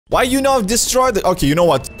Why you not destroy the... Okay, you know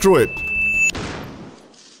what? Screw it.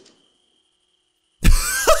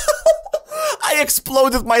 I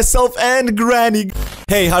exploded myself and Granny.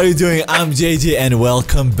 Hey, how are you doing? I'm JJ and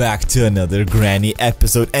welcome back to another Granny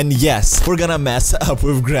episode. And yes, we're gonna mess up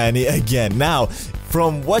with Granny again. Now,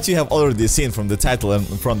 from what you have already seen from the title and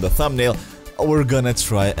from the thumbnail, we're gonna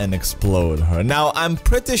try and explode her. Now, I'm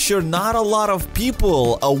pretty sure not a lot of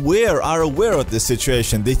people are aware of this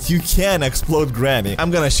situation, that you can explode Granny.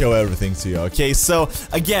 I'm gonna show everything to you, okay? So,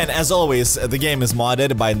 again, as always, the game is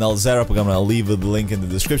modded by NullZero. I'm gonna leave the link in the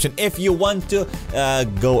description if you want to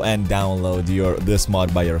go and download this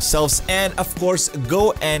mod by yourselves. And, of course,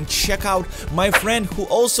 go and check out my friend who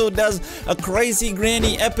also does a crazy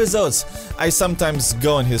Granny episodes. I sometimes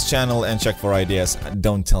go on his channel and check for ideas.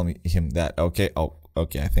 Don't tell him that, okay? Oh,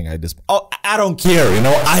 okay, I think I just... Oh, I don't care, you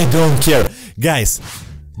know? I don't care. Guys,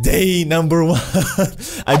 day number 1.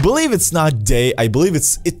 I believe it's not day. I believe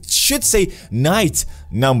it should say night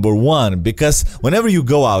number 1. Because whenever you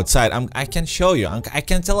go outside, I can show you. I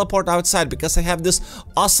can teleport outside because I have this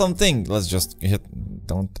awesome thing. Let's just hit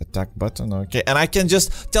don't attack button, okay? And I can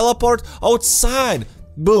just teleport outside.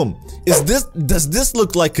 Boom. Does this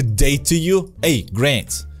look like a day to you? Hey,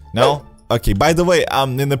 Grant. No? Okay, by the way,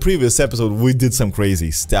 in the previous episode, we did some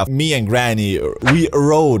crazy stuff. Me and Granny, we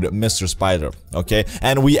rode Mr. Spider, okay?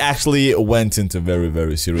 And we actually went into very,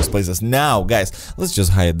 very serious places. Now, guys, let's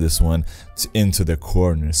just hide this one into the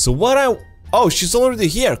corner. So oh, she's already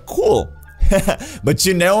here. Cool. But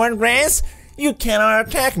you know what, Grants? You cannot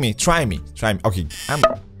attack me. Try me. Try me. Okay,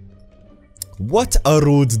 What a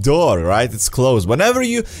rude door, right? It's closed. Whenever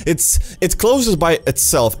it closes by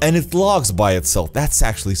itself and it locks by itself. That's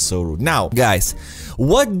actually so rude. Now, guys,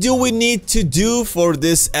 what do we need to do for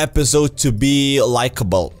this episode to be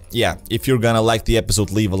likable? Yeah, if you're gonna like the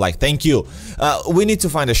episode, leave a like. Thank you. We need to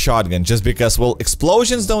find a shotgun just because, well,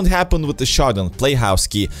 explosions don't happen with the shotgun. Playhouse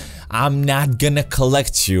key. I'm not gonna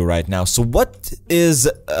collect you right now. So what is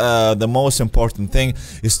the most important thing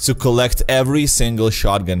is to collect every single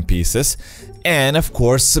shotgun pieces. And of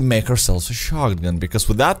course, make ourselves a shotgun, because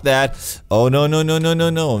without that, oh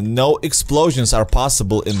no explosions are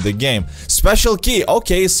possible in the game. Special key.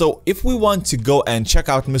 Okay, so if we want to go and check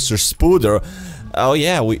out Mr. Spooder, oh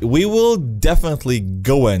yeah, we will definitely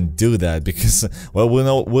go and do that, because, well,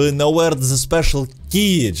 we know where the special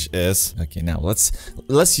key is. Okay, now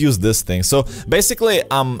let's use this thing. So basically,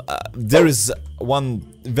 there is one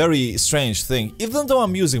very strange thing. Even though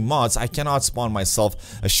I'm using mods, I cannot spawn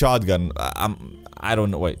myself a shotgun. I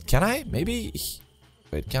don't know. Wait, can I? Maybe.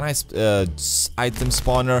 Wait, can I? Item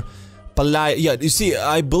spawner. Yeah, you see,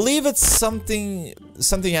 I believe it's something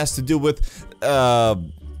has to do with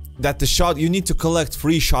that you need to collect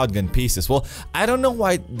free shotgun pieces. Well, I don't know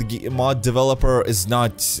why the mod developer is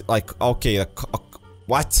not like, okay,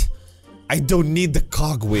 what? I don't need the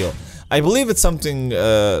cogwheel. I believe it's something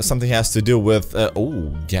has to do with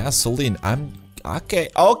oh, gasoline.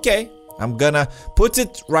 Okay. I'm gonna put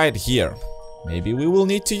it right here. Maybe we will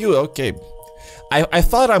need to use. Okay. I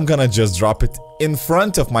thought I'm gonna just drop it in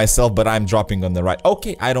front of myself, but I'm dropping on the right.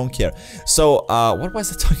 Okay, I don't care. So, what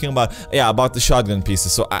was I talking about? Yeah, about the shotgun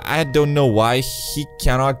pieces. So, I don't know why he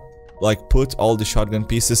cannot, like, put all the shotgun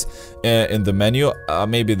pieces in the menu.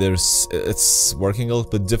 Maybe it's working a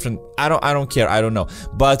little bit different. I don't care. I don't know.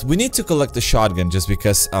 But we need to collect the shotgun just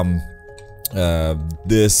because,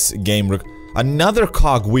 this game... Another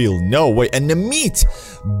cogwheel. No way. And the meat.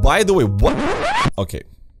 By the way, what? Okay.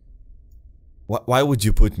 Why would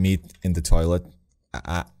you put meat in the toilet?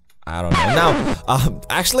 I don't know. Now,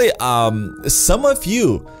 actually, some of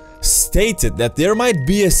you stated that there might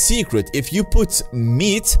be a secret if you put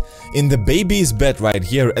meat in the baby's bed right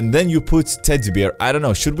here and then you put teddy bear. I don't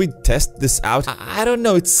know. Should we test this out? I don't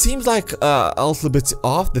know. It seems like a little bit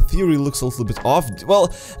off. The theory looks a little bit off.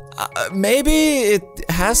 Well, maybe it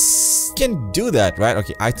can do that, right?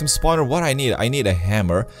 Okay, item spawner. What I need a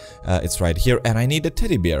hammer. It's right here, and I need a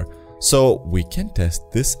teddy bear. So we can test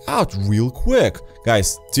this out real quick.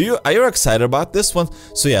 Guys, are you excited about this one?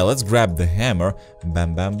 So yeah, let's grab the hammer.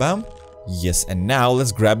 Bam, bam, bam. Yes, and now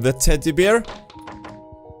let's grab the teddy bear.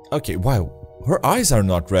 Okay, wow. Her eyes are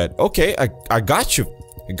not red. Okay, I got you.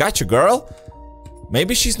 I got you, girl.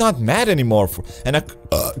 Maybe she's not mad anymore.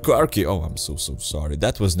 Karki. Oh, I'm so sorry.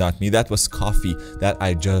 That was not me. That was coffee that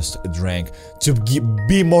I just drank to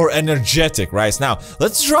be more energetic, right? Now,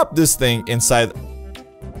 let's drop this thing inside...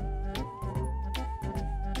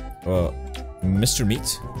 Mr.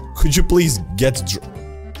 Meat, could you please get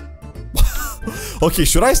okay,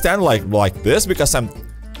 should I stand like this? Because it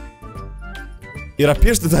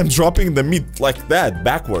appears that I'm dropping the meat like that,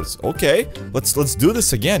 backwards. Okay, let's do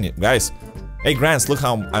this again, guys. Hey, Grants, look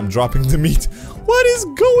how I'm dropping the meat. What is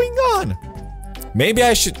going on? Maybe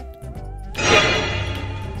I should...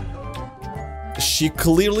 She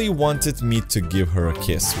clearly wanted me to give her a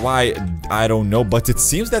kiss. Why? I don't know, but it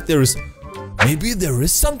seems that there is... Maybe there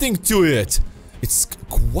is something to it. It's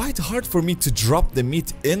quite hard for me to drop the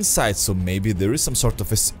meat inside, so maybe there is some sort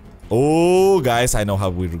of a... Oh, guys, I know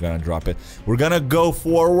how we're gonna drop it. We're gonna go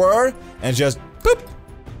forward and just... Boop!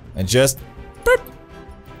 And just... Boop!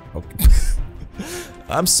 Okay.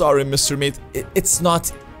 I'm sorry, Mr. Meat. It's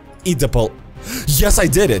not eatable. Yes, I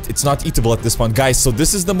did it. It's not eatable at this point. Guys, so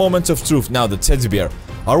this is the moment of truth. Now, the teddy bear.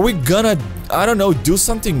 Are we gonna, I don't know, do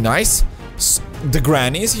something nice? The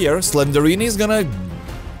granny is here. Slenderini is gonna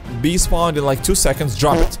be spawned in like 2 seconds.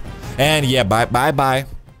 Drop it. And yeah, bye-bye.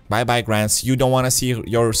 Bye-bye, Grants. You don't want to see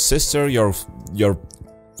your sister, your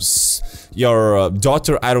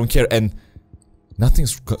daughter. I don't care. And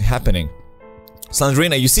nothing's happening.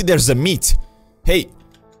 Slenderina, you see there's a meat. Hey,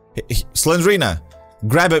 Slenderina,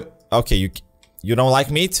 grab it. Okay, you don't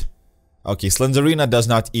like meat? Okay, Slenderina does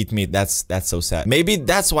not eat meat. That's so sad. Maybe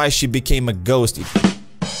that's why she became a ghost.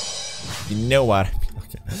 You know what?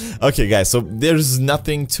 Okay, guys, so there's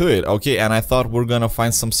nothing to it. Okay, and I thought we're gonna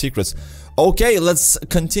find some secrets. Okay, let's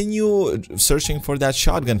continue searching for that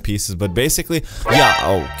shotgun pieces, but basically,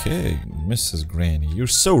 yeah, okay, Mrs. Granny, you're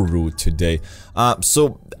so rude today.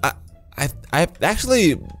 So I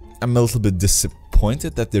actually, I'm a little bit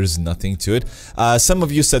disappointed that there's nothing to it. Some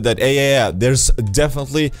of you said that, yeah, there's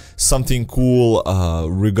definitely something cool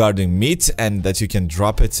regarding meat and that you can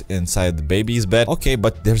drop it inside the baby's bed. Okay,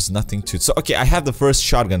 but there's nothing to it. So, okay, I have the first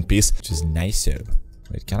shotgun piece, which is nice.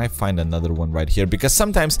 Wait, can I find another one right here? Because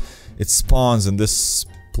sometimes it spawns in this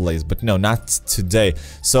place, but no, not today.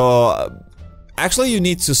 So, actually, you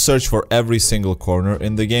need to search for every single corner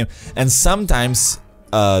in the game, and sometimes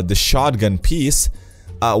the shotgun piece,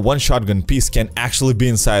 one shotgun piece can actually be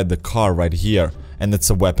inside the car right here, and it's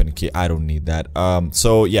a weapon key. I don't need that.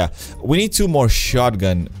 So yeah, we need 2 more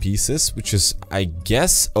shotgun pieces, which is, I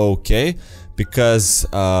guess, okay, because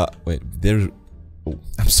wait, there. Oh,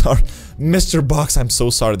 I'm sorry, Mr. Box, I'm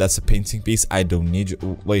so sorry. That's a painting piece. I don't need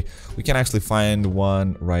you. Wait, we can actually find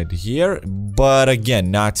one right here, but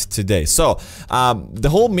again, not today. So, the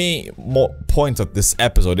whole point of this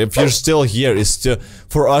episode, if you're still here, is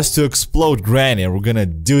for us to explode Granny. We're gonna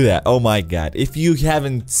do that. Oh my god! If you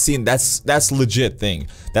haven't seen, that's legit thing.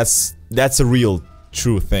 That's a real,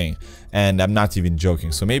 true thing. And I'm not even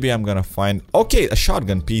joking. So maybe I'm gonna find, okay, a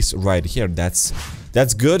shotgun piece right here. That's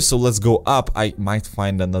good. So let's go up. I might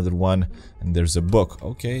find another one. And there's a book.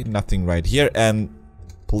 Okay, nothing right here. And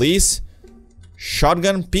please,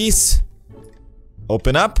 shotgun piece,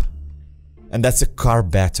 open up. And that's a car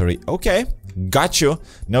battery. Okay, got you.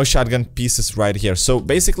 No shotgun pieces right here. So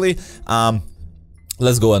basically,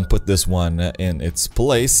 let's go and put this one in its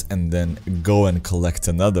place and then go and collect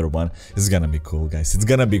another one. It's gonna be cool, guys. It's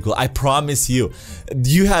gonna be cool. I promise you.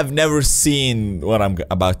 You have never seen what I'm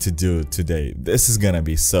about to do today. This is gonna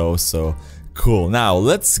be so cool. Now,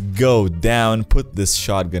 let's go down, put this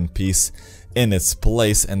shotgun piece in its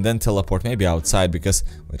place, and then teleport maybe outside because...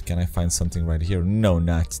 Wait, can I find something right here? No,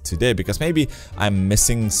 not today, because maybe I'm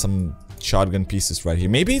missing some shotgun pieces right here.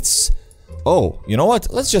 Maybe it's... Oh, you know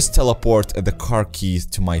what? Let's just teleport the car keys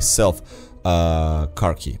to myself.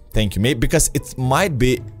 Car key. Thank you, mate. Because it might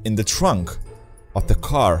be in the trunk of the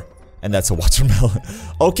car. And that's a watermelon.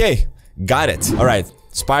 Okay, got it. Alright,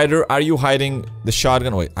 Spider, are you hiding the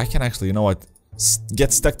shotgun? Wait, I can actually, you know what?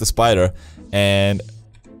 Get stuck the Spider. And...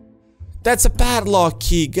 That's a padlock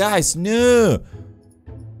key, guys. No!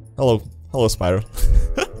 Hello, Spider.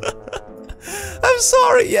 I'm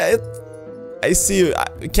sorry. Yeah, I see you.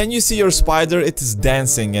 Can you see your spider? It is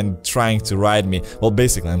dancing and trying to ride me. Well,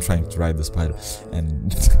 basically, I'm trying to ride the spider.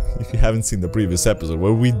 And if you haven't seen the previous episode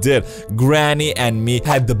where we did, Granny and me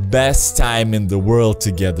had the best time in the world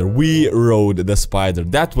together. We rode the spider.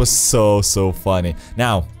 That was so funny.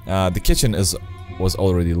 Now, the kitchen was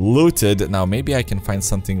already looted. Now, maybe I can find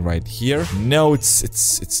something right here. No,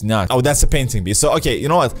 it's not. Oh, that's a painting piece. So, okay, you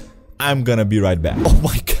know what? I'm gonna be right back. Oh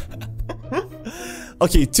my god.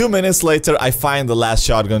 Okay, 2 minutes later, I find the last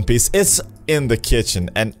shotgun piece. It's in the kitchen,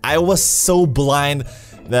 and I was so blind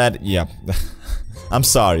that, yeah, I'm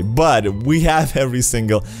sorry, but we have every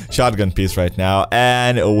single shotgun piece right now,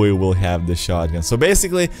 and we will have the shotgun. So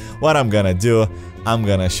basically, what I'm gonna do, I'm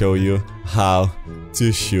gonna show you how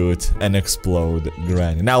to shoot and explode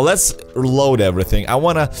Granny. Now let's load everything. I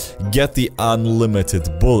wanna get the unlimited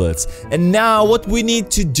bullets. And now what we need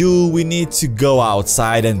to do, we need to go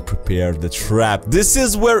outside and prepare the trap. This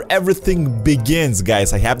is where everything begins,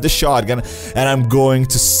 guys. I have the shotgun and I'm going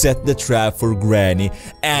to set the trap for Granny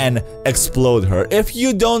and explode her. If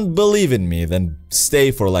you don't believe in me, then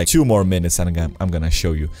stay for like 2 more minutes and I'm gonna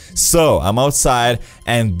show you. So I'm outside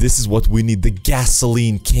and this is what we need, the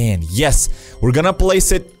gasoline can. Yes, we're gonna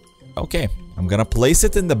place it. Okay, I'm gonna place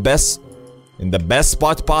it in the best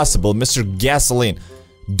spot possible, Mr. Gasoline.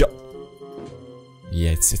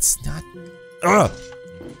 Yeah, it's not.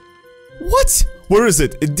 What? Where is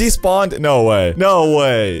it? It despawned? No way. No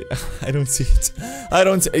way. I don't see it. I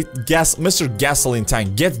don't see it. Mr. Gasoline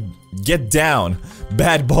Tank, get down.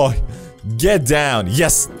 Bad boy. Get down.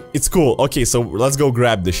 Yes, it's cool. Okay, so let's go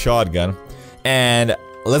grab the shotgun and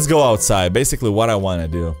let's go outside. Basically what I want to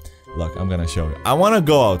do, look, I'm gonna show you. I want to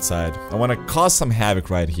go outside. I want to cause some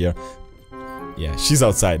havoc right here. Yeah, she's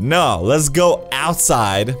outside. No, let's go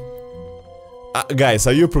outside. Guys,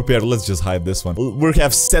 are you prepared? Let's just hide this one. We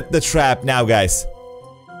have set the trap now, guys.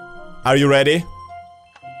 Are you ready?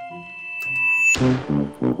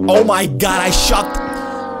 Oh my god,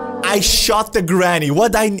 I shot the Granny.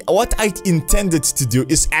 What I intended to do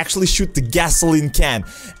is actually shoot the gasoline can.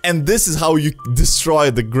 And this is how you destroy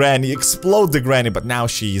the Granny, explode the Granny, but now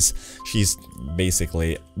she's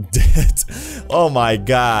basically dead. Oh my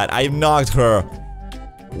god, I knocked her.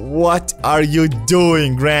 What are you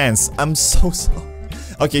doing, Grants? I'm so sorry.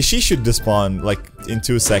 Okay, she should despawn like in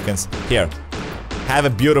 2 seconds. Here, have a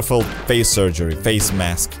beautiful face surgery, face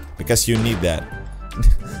mask, because you need that.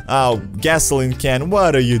 Oh, gasoline can,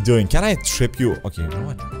 what are you doing? Can I trip you? Okay, you know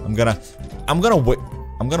what? I'm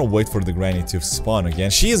gonna wait for the Granny to spawn again.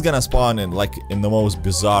 She is gonna spawn in like in the most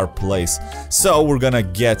bizarre place. So we're gonna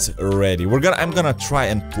get ready. I'm gonna try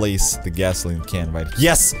and place the gasoline can right.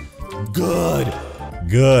 Yes! Good!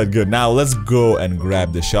 Good. Now let's go and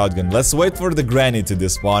grab the shotgun. Let's wait for the Granny to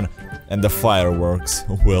despawn and the fireworks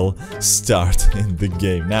will start in the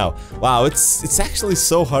game. Now, wow, it's actually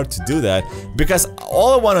so hard to do that because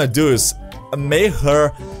all I want to do is make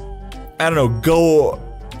her, I don't know, go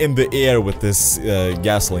in the air with this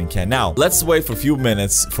gasoline can. Now, let's wait for a few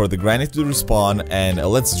minutes for the Granny to respawn and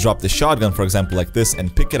let's drop the shotgun, for example, like this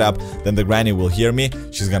and pick it up. Then the Granny will hear me.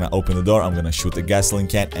 She's gonna open the door. I'm gonna shoot the gasoline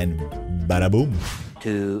can and bada boom.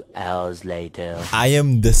 2 hours later. I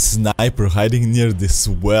am the sniper hiding near this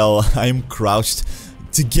well. I am crouched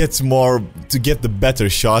to get the better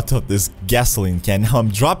shot of this gasoline can. Now I'm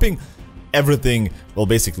dropping everything, well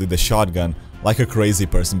basically the shotgun, like a crazy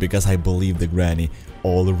person because I believe the Granny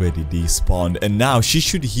already despawned. And now she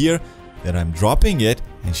should hear that I'm dropping it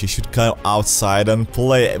and she should come outside and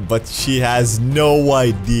play, but she has no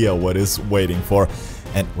idea what is waiting for.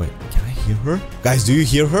 And wait, can I hear her? Guys, do you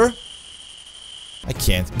hear her? I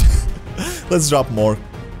can't. Let's drop more.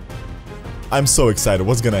 I'm so excited.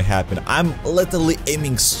 What's gonna happen? I'm literally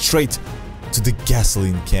aiming straight to the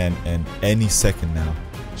gasoline can and any second now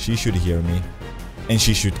she should hear me and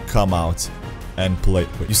she should come out and play.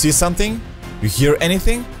 You see something? You hear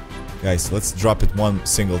anything? Guys, let's drop it one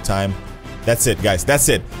single time. That's it, guys. That's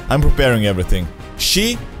it. I'm preparing everything.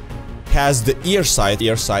 She has the ear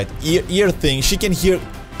thing. She can hear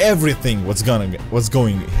everything what's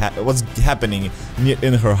happening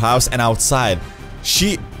in her house and outside.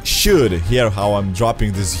 She should hear how I'm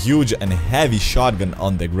dropping this huge and heavy shotgun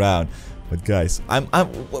on the ground. But guys,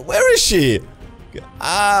 where is she?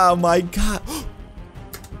 Oh my god.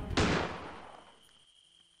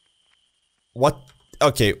 What?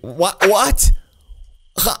 Okay, what?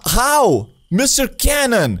 How? Mr.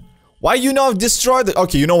 Cannon, why you not destroyed it?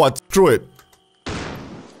 Okay, you know what? Screw it.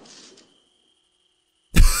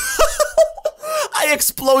 I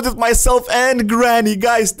exploded myself and Granny,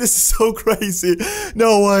 guys. This is so crazy.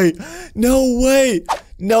 No way. No way.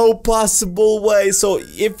 No possible way. So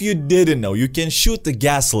if you didn't know, you can shoot the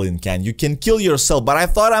gasoline can. You can kill yourself. But I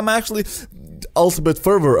thought I'm actually a little bit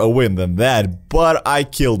further away than that. But I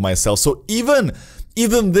killed myself. So even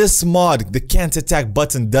this mod, the can't attack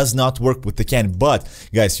button does not work with the can. But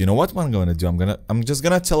guys, you know what I'm gonna do? I'm just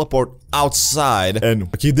gonna teleport outside and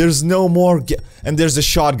okay, there's no more and there's a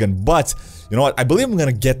shotgun. But you know what? I believe I'm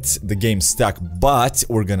gonna get the game stuck. But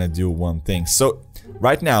we're gonna do one thing. So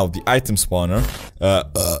right now, the item spawner,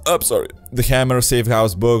 sorry, the hammer, safe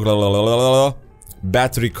house, book,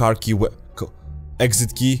 battery, car key,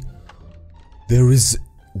 exit key. There is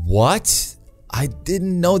what? I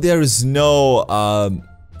didn't know there is no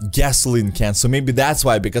gasoline can, so maybe that's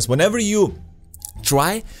why, because whenever you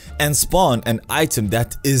try and spawn an item that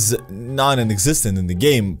is non-existent in the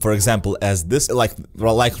game, for example, as this, like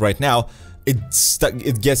right now,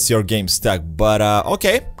 it gets your game stuck. But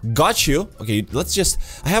okay, got you. Okay, let's just,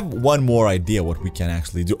 I have one more idea what we can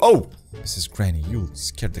actually do. Oh, this is Granny, you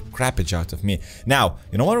scared the crappage out of me. Now,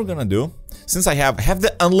 you know what we're gonna do? Since I have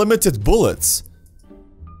the unlimited bullets.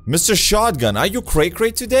 Mr. Shotgun, are you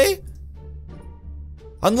cray-cray today?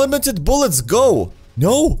 Unlimited bullets, go!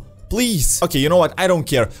 No, please. Okay, you know what? I don't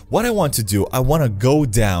care. What I want to do, I want to go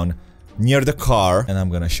down near the car, and I'm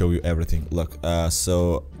gonna show you everything. Look,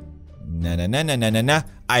 so... Nah.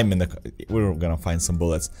 I'm in the car. We're gonna find some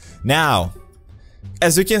bullets. Now,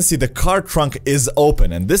 as you can see, the car trunk is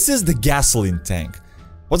open, and this is the gasoline tank.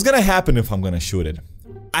 What's gonna happen if I'm gonna shoot it?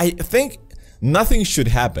 I think nothing should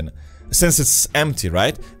happen, since it's empty,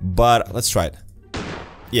 right? But let's try it.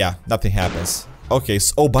 Yeah, nothing happens. Okay,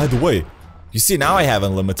 so, oh, by the way, you see, now I have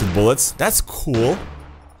unlimited bullets. That's cool.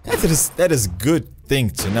 That is good thing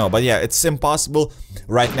to know. But yeah, it's impossible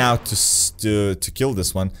right now to kill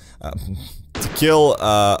this one. To kill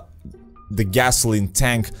the gasoline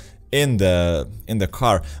tank in the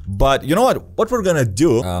car. But you know what? What we're gonna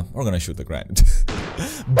do? We're gonna shoot the Grant.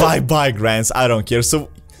 Bye, Grants. I don't care. So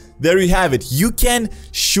there you have it. You can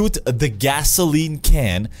shoot the gasoline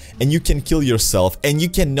can and you can kill yourself and you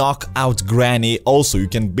can knock out Granny also. You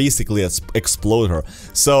can basically explode her.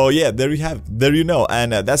 So yeah, there you have it. There you know.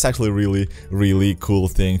 And that's actually really cool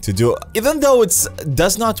thing to do. Even though it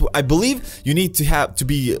does not, I believe you need to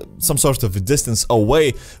be some sort of a distance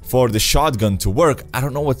away for the shotgun to work. I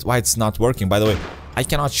don't know why it's not working. By the way, I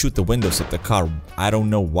cannot shoot the windows of the car. I don't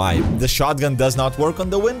know why. The shotgun does not work on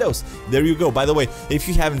the windows. There you go. By the way, if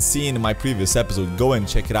you haven't seen my previous episode, go and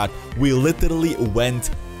check it out. We literally went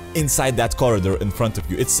inside that corridor in front of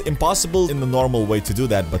you. It's impossible in the normal way to do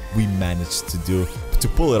that, but we managed to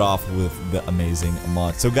pull it off with the amazing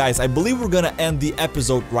mod. So guys, I believe we're gonna end the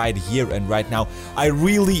episode right here and right now. I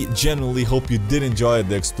really genuinely hope you did enjoy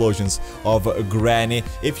the explosions of Granny.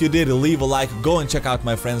 If you did, leave a like, go and check out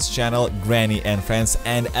my friend's channel, Granny and Friends,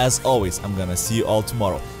 and as always, I'm gonna see you all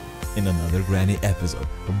tomorrow in another Granny episode.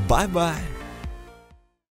 Bye bye.